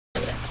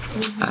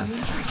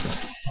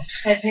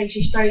It takes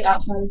you straight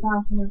outside his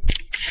house, and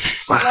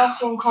the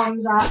last one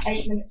comes at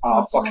 8 minutes.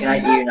 Oh, I fucking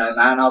hate Uno,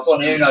 man. I was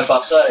on the Uno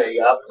bus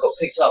earlier. I got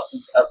picked up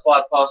at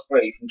 3:05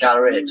 from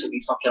Galleria. It took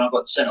me fucking. I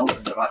got sent off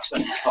at about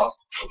 20 past.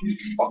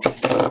 Fucking.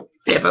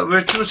 Yeah, but we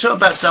were talking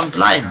about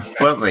Dunblane,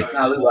 weren't we?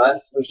 No, we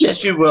weren't.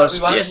 Yes, you was.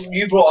 Yes.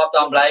 You brought up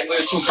Dunblane. We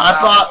were talking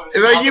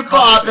about. You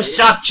brought up the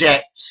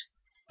subject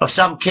of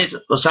some kid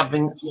or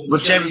something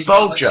with Jim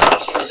Bolger.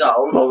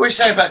 What were we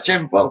saying about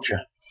Jim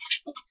Bolger?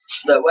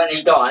 That when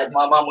he died,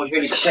 my mum was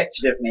really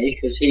protective of me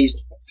because he's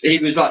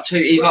like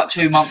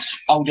 2 months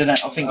older than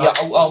I think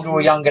older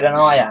or younger than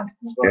I am.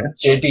 Yeah.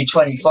 So he'd be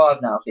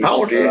 25 now. How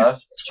old are you?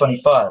 It's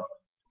 25.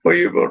 Were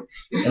you born?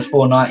 I was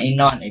born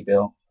 1990,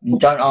 Bill. And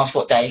don't ask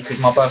what day, because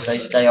my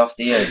birthday's the day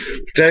after you.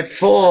 Day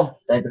before.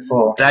 Day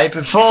before. Day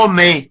before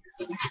me.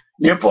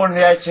 You're born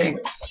the 18th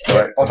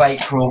of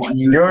April, and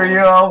you're a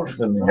year older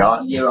than me,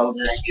 aren't you? A year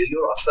older than you.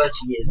 You're like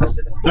 30 years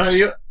older than me. No,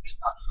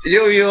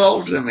 you're a year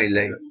older than me,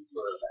 Lee.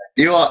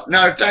 You are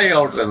no a day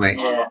older than me.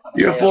 Yeah.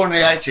 You were born the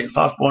 18th.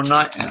 I was born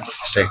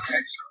 1906.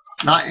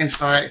 19th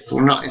of April,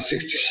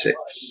 1966.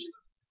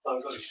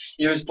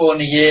 You was born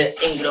the year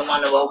England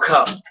won the World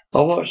Cup. I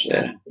was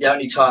there. The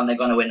only time they're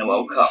going to win the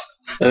World Cup.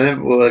 They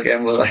never will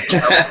again, will they?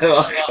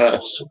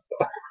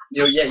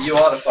 You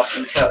are the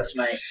fucking curse,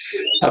 mate.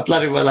 I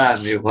bloody well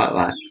am, you're quite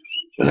right.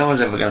 But no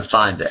one's ever going to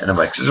find it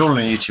anyway, because it's all on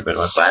YouTube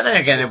anyway. But then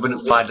again, they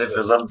wouldn't find it if it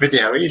was on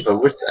video either,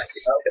 would they?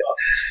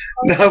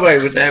 No way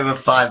would they ever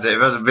find it if it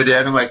was a video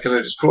anyway, because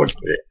they just recorded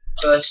it.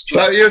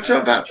 But you were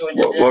talking about,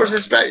 what was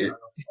this about you?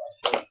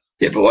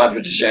 Yeah, but what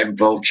happened to Jamie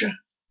Bolger?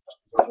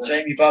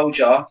 Jamie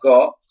Bolger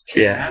got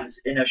kidnapped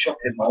in a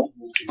shopping mall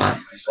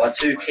by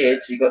 2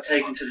 kids. He got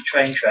taken to the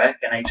train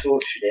track and they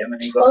tortured him,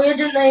 and he got. Oh yeah,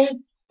 didn't they?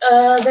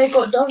 They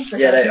got done for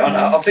that.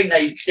 Yeah, I think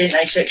they didn't.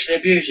 They sexually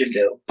abuse him,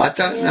 Bill. I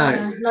don't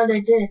know. No,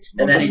 they did.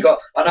 And then he got.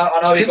 I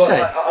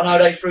know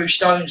they threw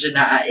stones and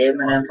that at him,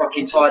 and then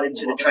fucking tied him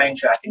to the train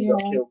track, and he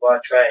got killed by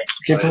a train.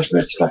 Can you pass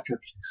me a tobacco?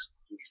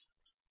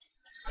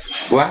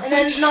 What? And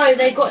then no,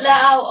 they got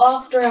let out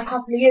after a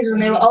couple of years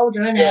when they were older,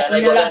 innit? Yeah, when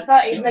they were like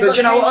 30s. But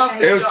you know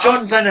what? It was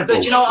John Venables.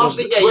 But you know what? I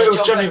think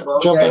John Venables.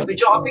 But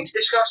I think it's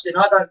disgusting.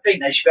 I don't think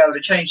they should be able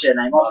to change their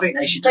name. I think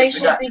they should. They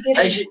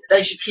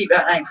should keep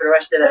that name for the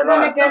rest of their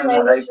life.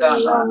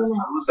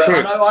 But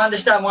I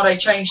understand why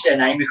they changed their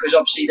name, because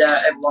obviously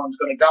everyone's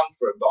going to gun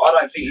for it. But I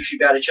don't think you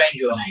should be able to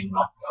change your name.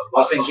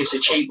 I think it's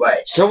a cheap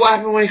way. So what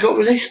happened when he got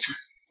released?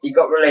 He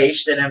got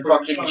released and then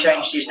fucking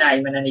changed his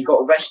name, and then he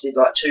got arrested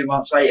like 2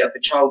 months later for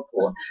child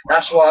porn.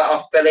 That's why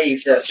I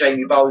believe that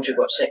Jamie Bolger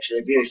got sexually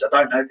abused. I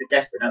don't know for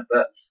definite,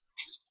 but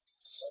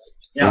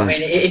you know what I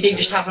mean? It didn't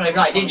just happen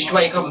overnight. It didn't just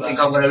wake up and think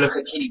I'm going to look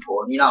at kiddie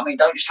porn. You know what I mean?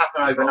 Don't just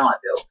happen overnight,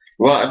 Bill.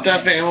 Well, I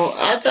don't think.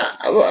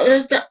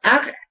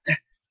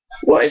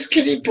 What is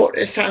kiddie porn?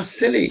 It sounds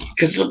silly,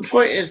 because the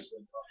point is,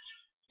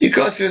 you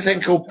go through a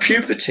thing called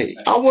puberty.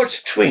 I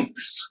watch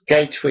twinks,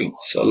 gay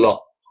twinks, a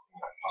lot.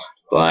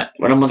 Right,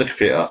 when I'm on the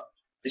computer.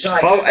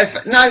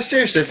 No,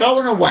 seriously, if I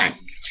want to wank,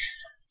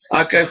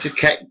 I go to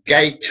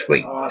gay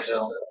twinks,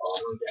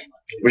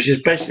 which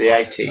is basically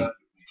 18.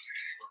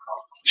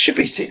 Should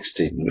be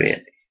 16,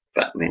 really,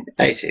 but I mean,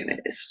 18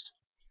 it is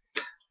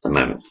at the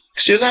moment.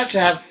 Because you're allowed to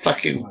have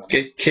fucking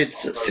kids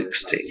at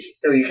 16.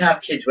 Oh, you can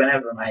have kids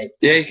whenever, mate.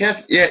 Yeah, you can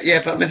have,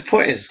 yeah, but I mean, the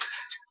point is,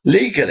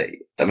 legally,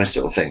 I mean,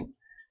 sort of thing,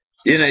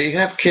 you know, you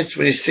can have kids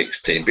when you're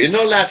 16, but you're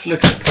not allowed to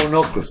look at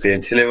pornography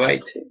until you're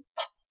 18.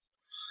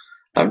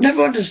 I've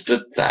never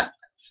understood that.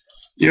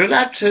 You're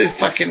allowed to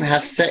fucking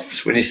have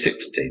sex when you're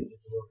 16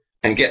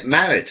 and get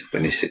married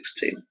when you're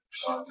 16.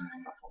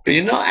 But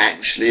you're not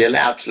actually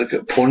allowed to look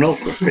at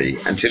pornography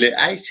until you're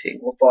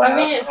 18. I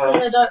mean, it's because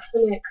they don't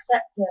fully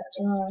accept it,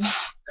 I don't know.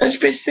 That's a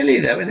bit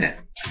silly though, isn't it?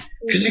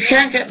 Because you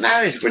can't get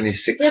married when you're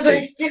 16. Yeah, but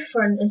it's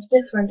different, it's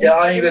different. Yeah,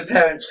 only with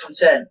parents'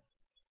 consent.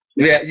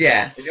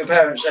 Yeah. If your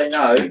parents say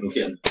no,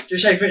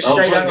 just say for instance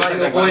they don't like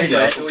your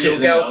boyfriend or your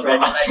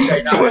girlfriend and they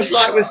say no. Well, it's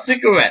like with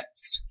cigarettes.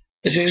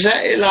 It's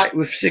exactly like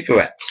with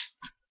cigarettes.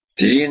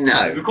 Did you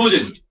know?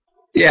 Recording.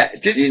 Yeah,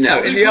 did you know?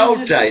 In the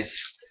old days,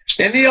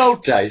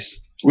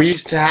 we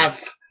used to have.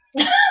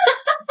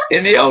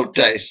 In the old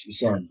days,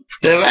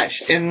 they were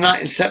actually in the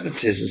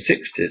 1970s and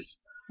 60s.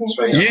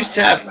 You used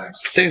to have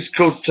things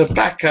called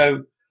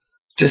tobacco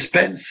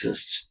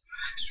dispensers,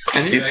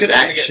 and you could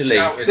actually.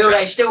 Bill,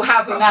 they still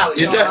have them now.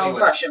 It's not an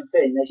old-fashioned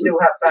thing. They still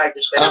have bag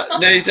dispensers.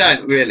 No, you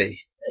don't really.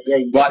 Yeah,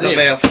 you right,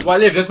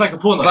 Liv, let's make a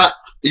porno. But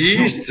you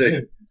used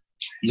to.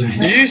 You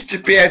used to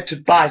be able to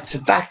buy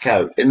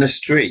tobacco in the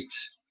streets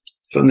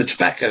from the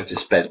tobacco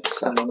dispenser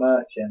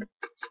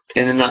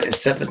in the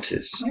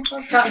 1970s.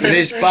 You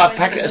used to buy a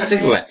packet of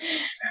cigarettes.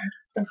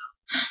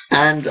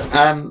 And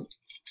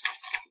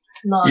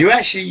you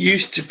actually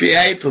used to be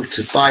able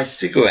to buy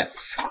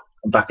cigarettes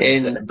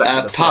in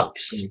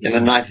pubs in the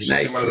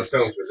 1980s.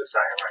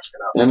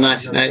 In the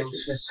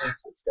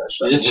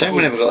 1980s. Shame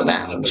we never got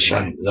that on the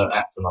show.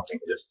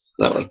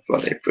 That was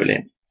probably a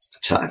brilliant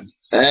time.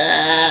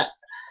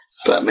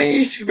 But I mean, you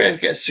used to be able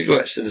to get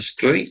cigarettes in the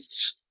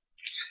streets.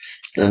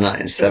 The So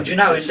 1970s. do you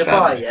know in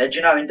Dubai, yeah? Do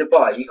you know in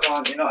Dubai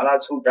you're not allowed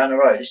to walk down the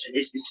road.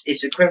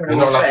 It's a criminal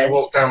You're not allowed offence. to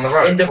walk down the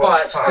road. In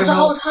Dubai, it's Or to criminal.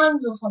 hold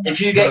hands or something.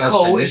 If you get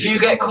caught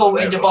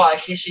in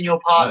Dubai kissing your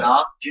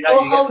partner, do you know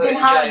Or you get put holding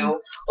in hands. jail? Or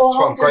That's why I'm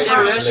holding grateful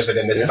hands. to live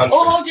in this Yeah. country.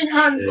 Or holding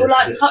hands or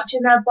like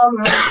touching their bum.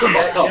 Yeah, you're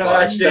not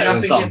allowed to do Yeah,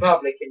 nothing some. in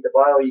public in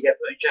Dubai or you get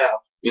put in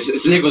jail.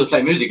 It's legal to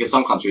play music in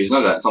some countries, you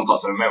know that? Some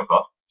parts of America.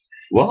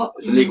 What?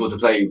 It's illegal to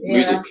play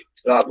music.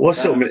 Like, What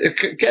sort of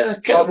get a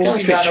like walking down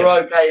the picture.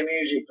 road playing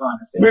music kind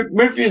of thing.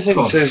 Move your thing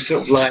Come on. to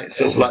sort of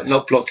like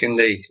not blocking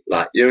Lee.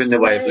 Like you're in the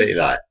way of Lee.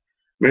 Like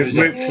move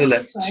to the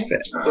left a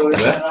bit. So we're Yeah.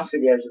 showing enough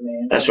videos of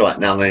me. That's right.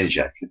 Now I'm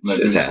Jack. No,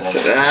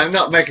 I'm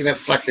not making a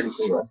fucking.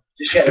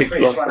 Just get the big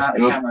prettiest block. one out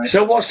of the camera.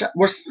 So what's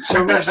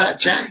that,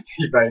 Jack?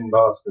 You vain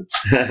bastard.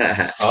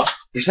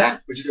 Is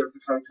that? Would you go to the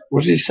phone?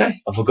 What did he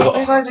say? I forgot.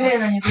 Move over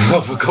here and you I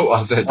forgot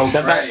what I said. Go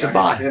back to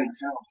buy.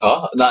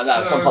 Oh, no,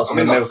 some parts of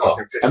America.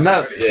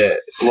 America. Yeah,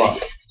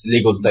 it's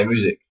illegal to play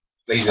music.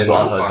 These That's what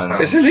I heard, man.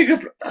 It's illegal.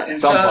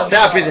 Some parts.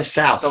 That'd be the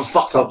South. Some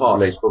fucked up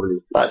parts, probably.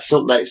 Like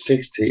Salt Lake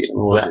City and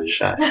all that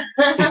shit.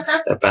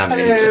 About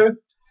me.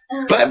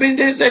 But I mean,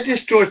 they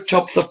destroyed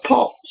Top of the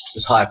Pops.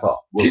 It's hyper.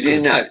 Did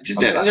you know?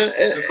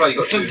 Looks like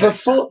you got two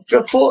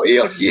For 40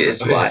 odd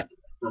years, right?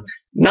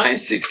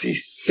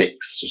 966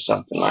 or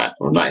something like that,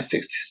 or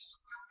 960.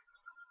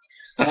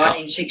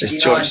 1969.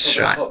 George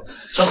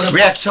Top of the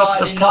We had Pops Top of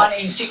died the in Pops.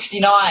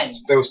 1969.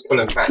 Bill's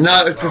pulling back.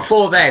 No, it was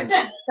before then.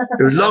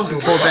 It was long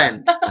before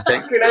then, I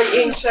think.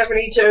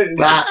 1872.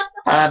 But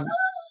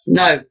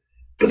no,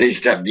 but they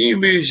used to have new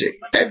music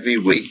every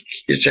week.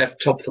 You used to have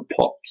Top of the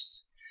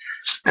Pops,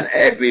 and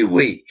every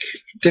week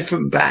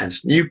different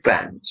bands, new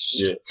bands.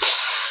 Yeah.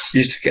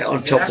 Used to get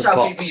on Top That's of the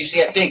how people Pops. used to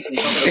get big.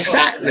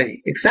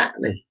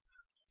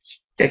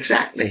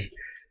 Exactly.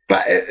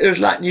 But it was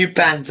like new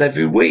bands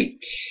every week.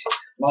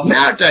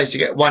 Nowadays you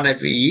get one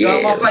every year.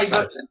 You know, or my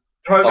favourite something.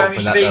 program Open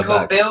used up to be their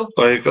called bag. Bill.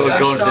 Or you got Yeah,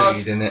 go stars.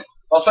 on In it.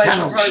 My favourite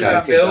Channel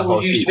program, show, Bill, the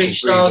whole used to be people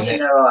stars breathing in it.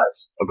 their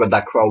eyes. I've got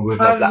that crow with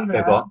the Oh, black yeah.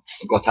 feather.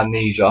 I've got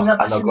Amnesia, Is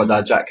that and I've got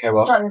that Jack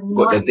Kerouac. Like I've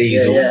got the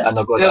Diesel, Yeah, yeah. and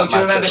I've got Bill, that do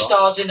you remember Mad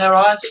Stars in Their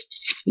Eyes?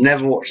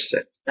 Never watched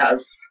it. That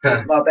was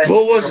my best.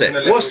 What was it?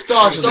 What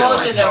stars in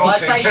Stars in there? Their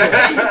Eyes,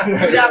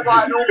 basically. We'd have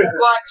like a normal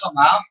guy come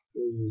out.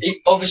 He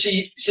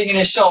obviously singing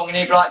his song, and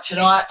he'd be like,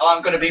 "Tonight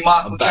I'm going to be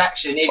Michael I'm back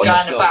Jackson." He'd on go the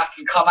in the floor. back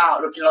and come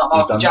out looking like He's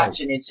Michael done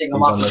Jackson. He'd sing a He's on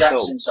Michael the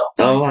Jackson song.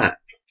 Oh, right.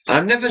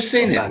 I've never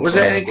seen it. Was it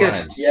any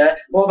good? Yeah.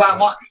 What about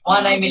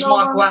my name is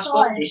Michael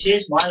Asphalt. This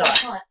is my life.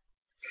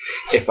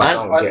 If I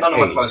don't get None of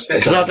my paid, clothes fit.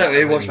 Because I don't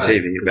really watch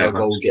TV. I'll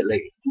go get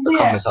late. The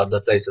comments out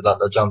the place about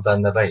the drums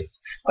and the bass.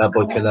 That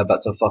boy killer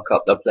about to fuck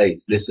up the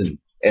place. Listen,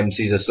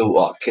 MC's a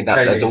slaughter, kidnap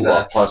their Hey,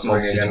 daughter, he's, pass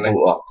smoke to again, the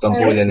water. Some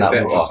boy in that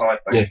Bit of a water.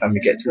 side Yeah, family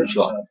get two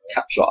shot.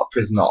 Capture a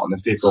prisoner on the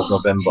 5th of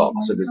November.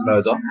 So there's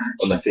murder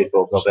on the 5th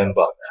of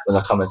November. When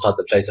I come inside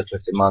the place, I put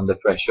him under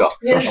pressure.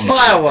 It's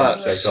fireworks.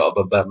 Straight out of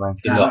a Batman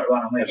No, killer.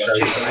 run away,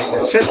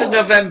 but 5th of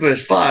November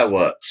is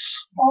fireworks.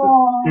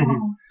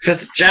 Oh.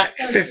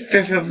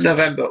 5th of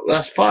November,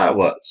 that's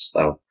fireworks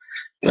though.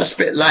 That's a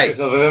bit late.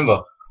 5th of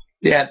November.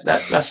 Yeah,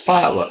 that's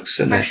fireworks,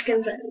 isn't it?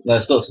 Mexican thing. No,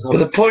 it's not. But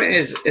the point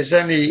is, it's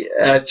only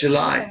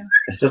July.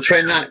 It's the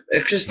 29th.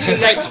 It's just too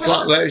late to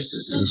plant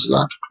roses in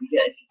July.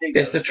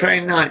 It's the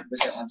 29th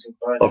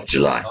of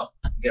July.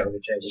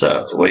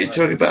 So, what are you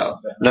talking about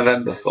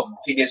November for?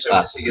 He gets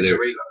a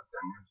reload.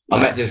 I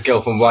met this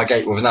girl from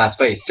Reigate with a nice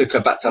face. Took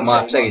her back to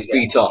my place,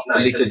 beat her,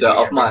 deleted her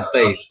off my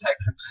face.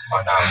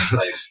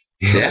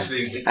 Yeah.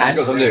 I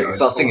got some lyrics,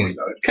 start singing.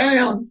 Carry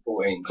on.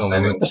 14. Come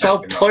on, That's the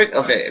whole point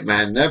of it,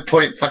 man. No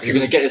point You're fucking...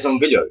 gonna get this on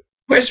video.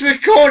 It's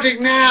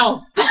recording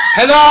now!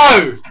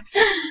 Hello!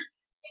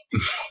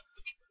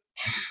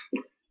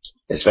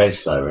 It's very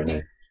slow, isn't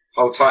it?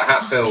 Hold tight,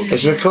 Hatfield.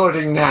 It's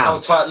recording now.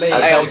 Hold tight, Lee.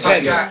 Hey, Hold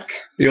tight, AL10. Jack.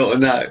 You ought to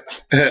know.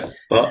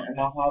 What?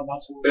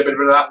 Bit of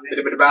that,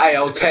 bit of that.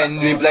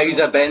 AL10 with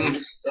Blazer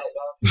Benz.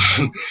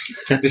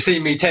 You see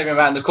me tearing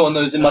around the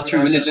corners in my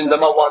true religions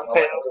and my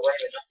 110.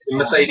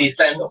 Mercedes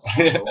Benz.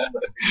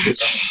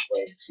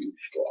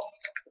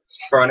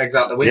 Throwing eggs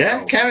out the window.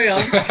 Yeah, carry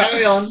on,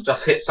 carry on.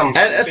 Just hit some.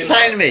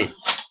 Entertain me.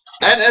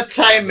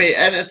 Entertain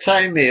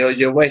me, or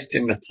you're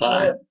wasting my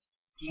time.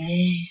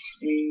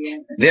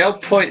 The whole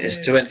point is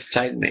to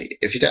entertain me.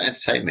 If you don't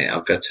entertain me,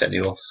 I'll go turn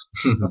you off.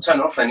 Turn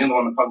off then, you're the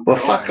one that fucking.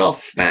 Well, fuck off,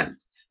 man.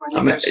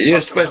 I mean,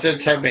 you're supposed to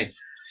entertain me.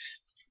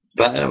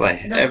 But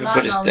anyway,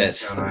 everybody's dead.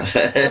 I've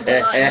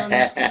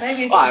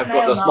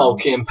got the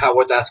smoking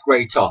power that's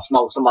greater.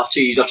 Smoke some much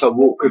cheese, I shall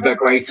walk with a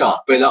grater.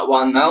 Be that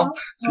one now,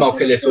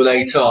 smoke a little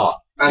later.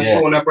 And Yeah.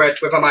 corner bread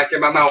with a mic in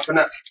my mouth and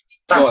that.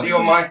 Go on. That's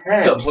on my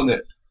head. Jump on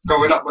it.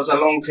 Growing up was a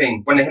long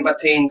thing. When I hit my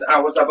teens, I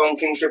was a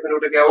bonking, stripping all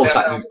the girls Oh,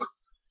 down.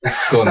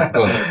 Go on,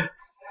 go on.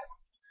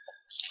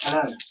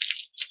 Hello.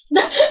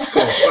 Go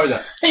on, throw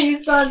that.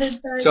 You sounded so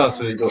Show us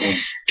what you got on.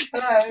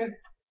 Hello.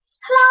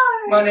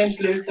 Hello. My name's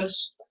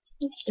Lucas.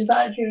 Is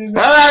that you?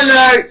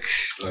 Hello, Luke.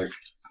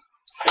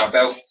 Hi,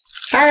 Bill.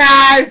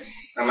 Hello.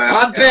 I'm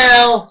I'm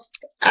Bill.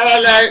 Hello,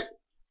 Luke.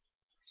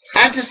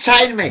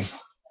 Entertain me.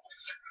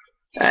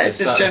 It's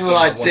a general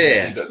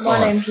idea.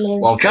 My name's Liz.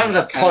 Well, Kind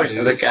of the point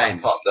of the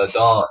game. Up the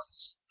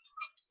dance.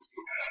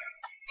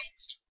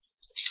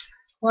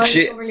 Why are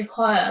you really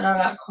quiet and I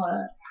like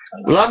quiet?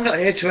 Well, I'm not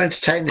here to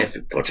entertain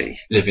everybody.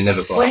 Liv, you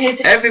never We're cry. here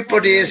to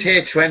Everybody is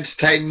here to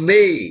entertain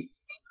me.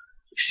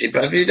 See,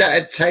 but if you don't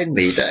entertain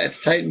me, you don't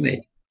entertain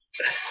me.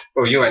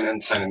 Well, you ain't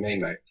entertaining me,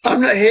 mate.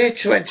 I'm not here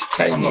to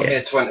entertain I'm not you.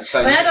 here to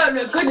entertain But I you. don't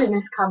look good in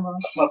this camera.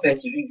 My bed,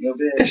 you think you'll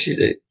be Yes, you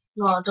do.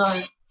 No, I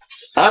don't.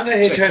 I'm not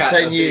here to Quick cat,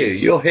 entertain I'll you. be-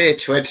 You're here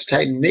to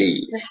entertain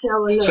me. Let's see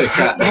how we So look.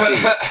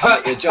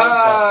 cat, you jump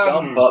up,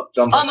 jump up,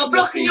 jump up. Oh, I'm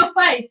blocking your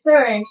face.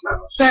 Sorry.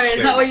 Sorry,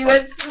 is that what you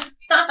went?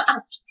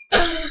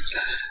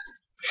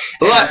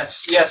 Right.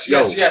 Yes.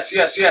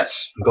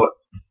 Got.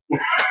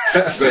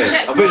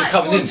 Great. I'm really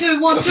coming in. 1, 2,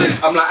 1, 2.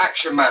 I'm like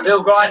action man.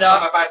 Bill Grinder.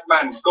 I'm a bad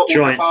man. Got all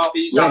Join. the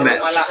Barbies. Wait a I'm minute.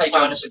 my I say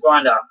lap join us a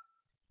grinder.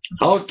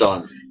 Hold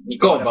on.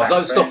 Go on, but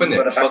don't stop in it.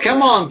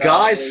 Come on,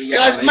 guys.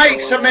 Guys, make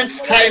some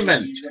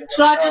entertainment.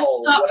 Shall I just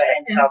stop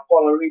singing?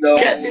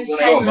 Get this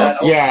camera.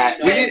 Yeah.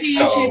 Go to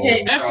YouTube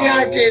hit. That's the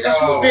idea.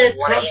 That's what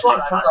we're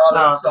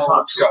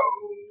trying to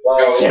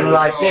general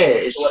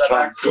idea is to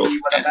try and sort of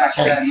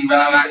entertain.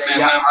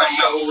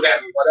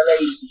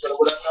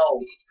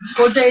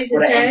 What day is it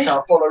today?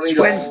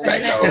 Wednesday.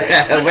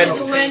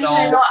 Wednesday,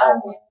 not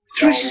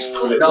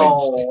Monday.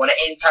 No, when it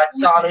inside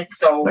solid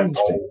soul.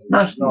 Wednesday.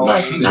 Nice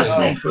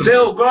name for it.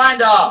 Bill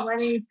Grinder.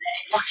 Wednesday.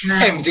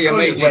 MD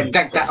amazing,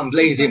 dank that I'm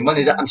blazing,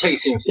 money that I'm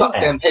chasing, fuck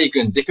them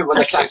pagans. If it was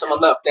a clash, I'm a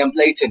murk them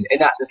blatant,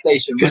 in at the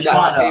station, with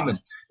that payment.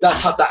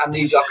 That's how that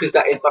amnesia, cause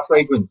that is my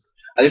fragrance.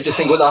 I lived a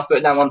single life,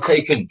 but now I'm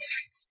taken.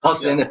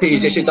 Hustling the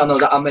peas, you should don't know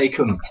that I make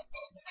 'em.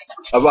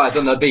 I ride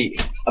on the beat,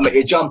 I make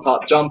you jump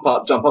up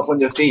on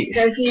your feet.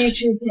 Go to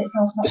YouTube hit.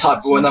 It's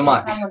hyper when I'm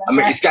at, I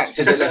make you skank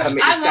to the left, I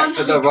make you skank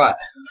to the right.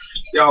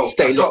 Yo,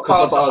 Stay locked,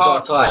 got cause the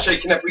bars are tight.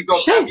 shaking every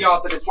goddamn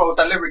yard of this world.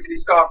 I lyrically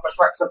scarred, my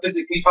tracks are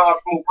physically barred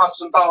from all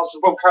pubs and bars. The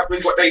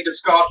vocabulary, what they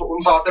discard, what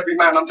bombard every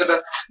man under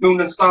the moon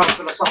and stars.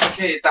 Till I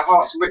suffocate, their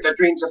hearts rip their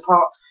dreams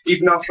apart.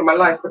 Even after my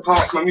life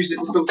departs, my music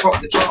will still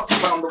top the charts.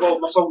 Around the world,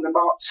 my soul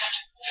embarks.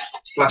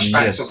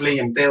 Flashbacks of Lee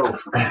and Bill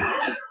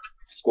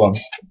Go on.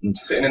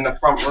 sitting in the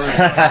front room.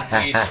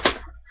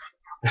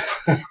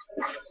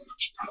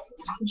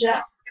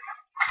 Jack.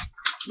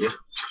 Yeah.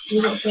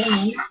 You got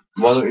filming?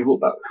 Why don't we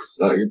walk backwards?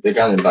 Like, they're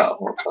going in about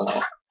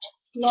half.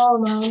 No,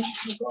 man.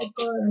 I've got to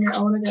go and I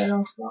want to go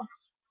last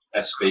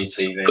class.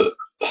 SBTV.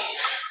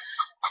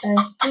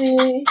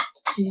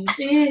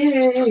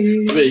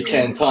 Really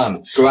can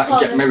time. Go out and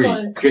get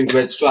merry, drink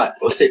red stripe,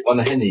 or sit on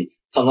a henny.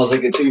 Sometimes I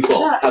get too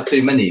full, have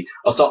too many.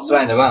 I'll start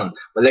swaying around,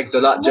 my legs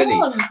are like jelly.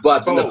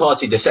 Vibes in the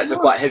party, the sets are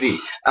quite heavy.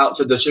 Out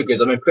to the sugars,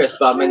 I'm impressed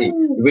by many.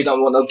 We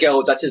don't want no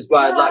girl that is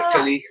wide like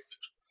Kelly.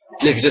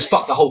 Liv, you just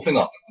fucked the whole thing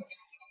up.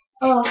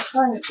 Oh,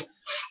 thanks.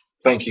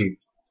 Thank you.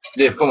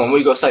 Liv, come on, what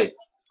you got to say?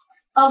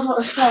 I was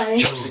going to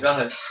say, Go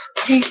ahead.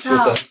 peace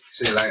out.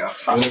 See you later.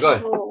 You wanna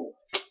go? Oh.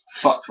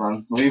 Fuck,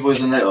 man. What are you boys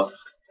in later?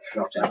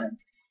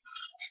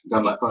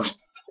 Going back home.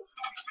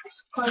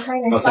 Can't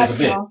take this I'll back take a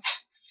bit. now.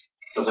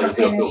 I'll take a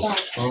bit of fuel.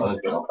 I'll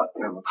take it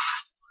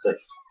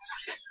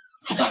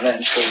back. Not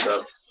letting school go.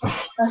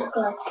 Let's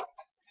go.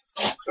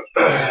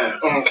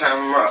 On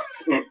camera.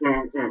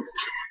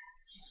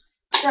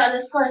 Yeah,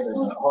 let's go.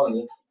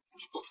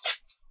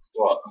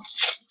 What?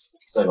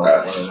 So,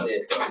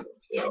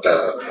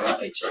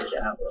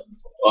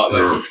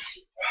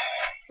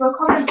 We're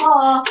coming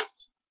far.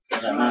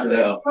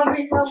 yeah.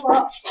 Probably so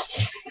far.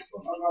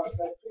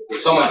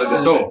 Someone's at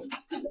the door.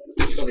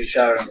 Probably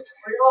showering.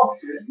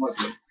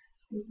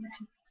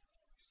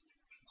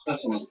 Look at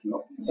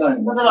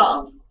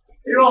that.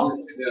 You're off.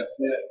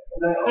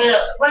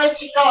 Yeah. Where's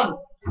she gone?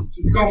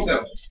 She's gone now.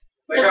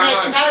 They're going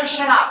home. No,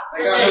 shut up.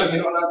 They're going home.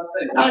 You're not allowed to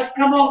say that. No,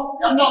 come on.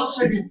 I'm not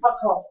singing. Fuck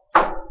off.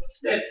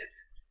 Yes.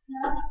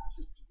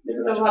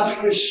 Look at the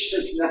rubbish.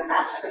 Look at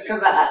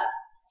that.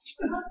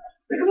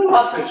 Look at the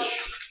rubbish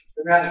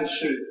around the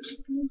shoot.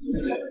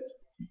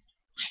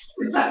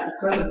 Isn't that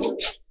incredible?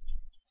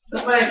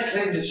 The way it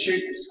cleans the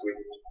shoot this week.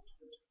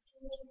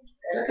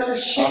 Look at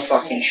the shit. I'll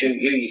fucking shoot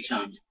you, you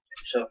cunt.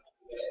 So,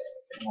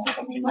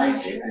 Fucking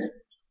amazing, isn't it?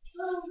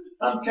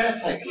 I'm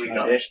caretaker we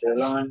got. there's the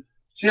line.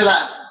 See you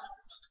later.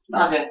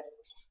 Love you.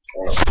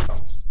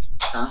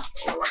 Huh?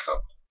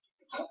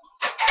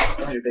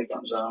 Where the big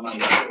ones are, I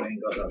know we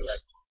ain't got that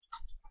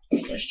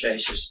leg. There's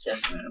Jason's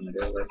definitely on the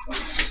go away from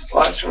us.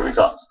 Right, so we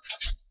got.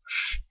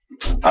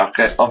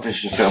 Okay,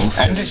 obviously film.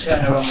 Turn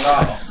the wrong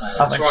light off, mate.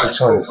 That's right. It's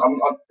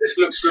cool. This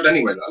looks good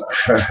anyway,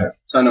 like that.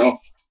 Turn it off.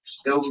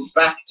 Still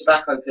back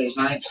tobacco, please,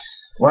 mate.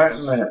 Wait a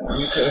minute, let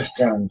me put this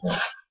down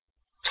there.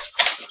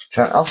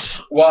 Turn it off.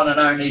 One and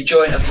only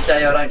joint of the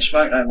day I don't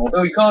smoke no more.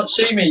 Bill, you can't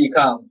see me, you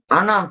can't.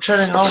 I know, I'm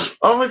turning it off.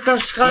 Oh, we're going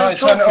to No,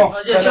 turn it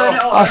off. Turn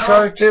it off. Oh,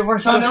 sorry, dude,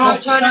 what's Turn it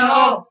off. Turn it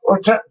off. Oh,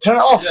 turn it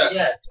off? Yeah.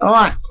 Yeah.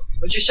 Alright. I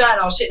was just saying,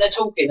 I was sitting there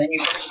talking, then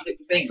you put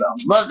your finger on.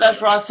 Well, that's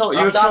what I thought you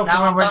were I've done talking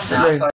now, when I I've went done to now, leave. so